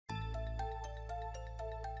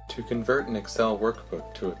To convert an Excel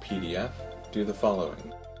workbook to a PDF, do the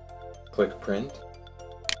following. Click Print.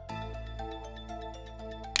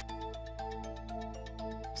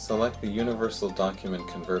 Select the Universal Document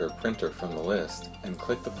Converter printer from the list and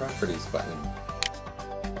click the Properties button.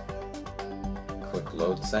 Click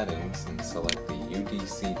Load Settings and select the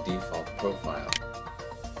UDC default profile.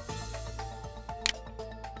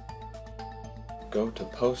 Go to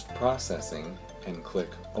Post-Processing and click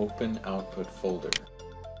Open Output Folder.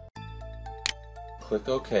 Click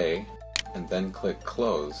OK and then click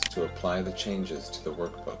Close to apply the changes to the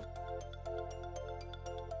workbook.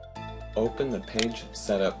 Open the Page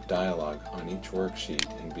Setup dialog on each worksheet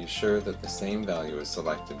and be sure that the same value is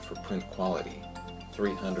selected for print quality,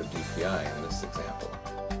 300 dpi in this example.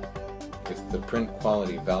 If the print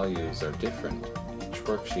quality values are different, each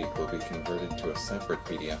worksheet will be converted to a separate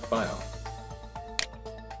PDF file.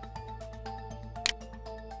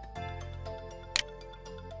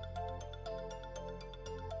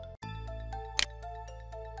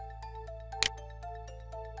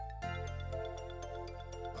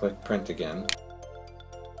 Click Print again.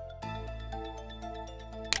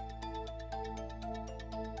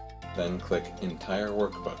 Then click Entire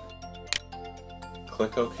Workbook.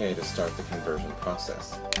 Click OK to start the conversion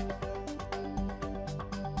process.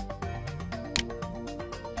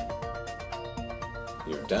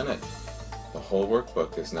 You've done it! The whole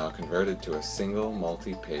workbook is now converted to a single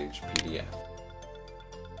multi-page PDF.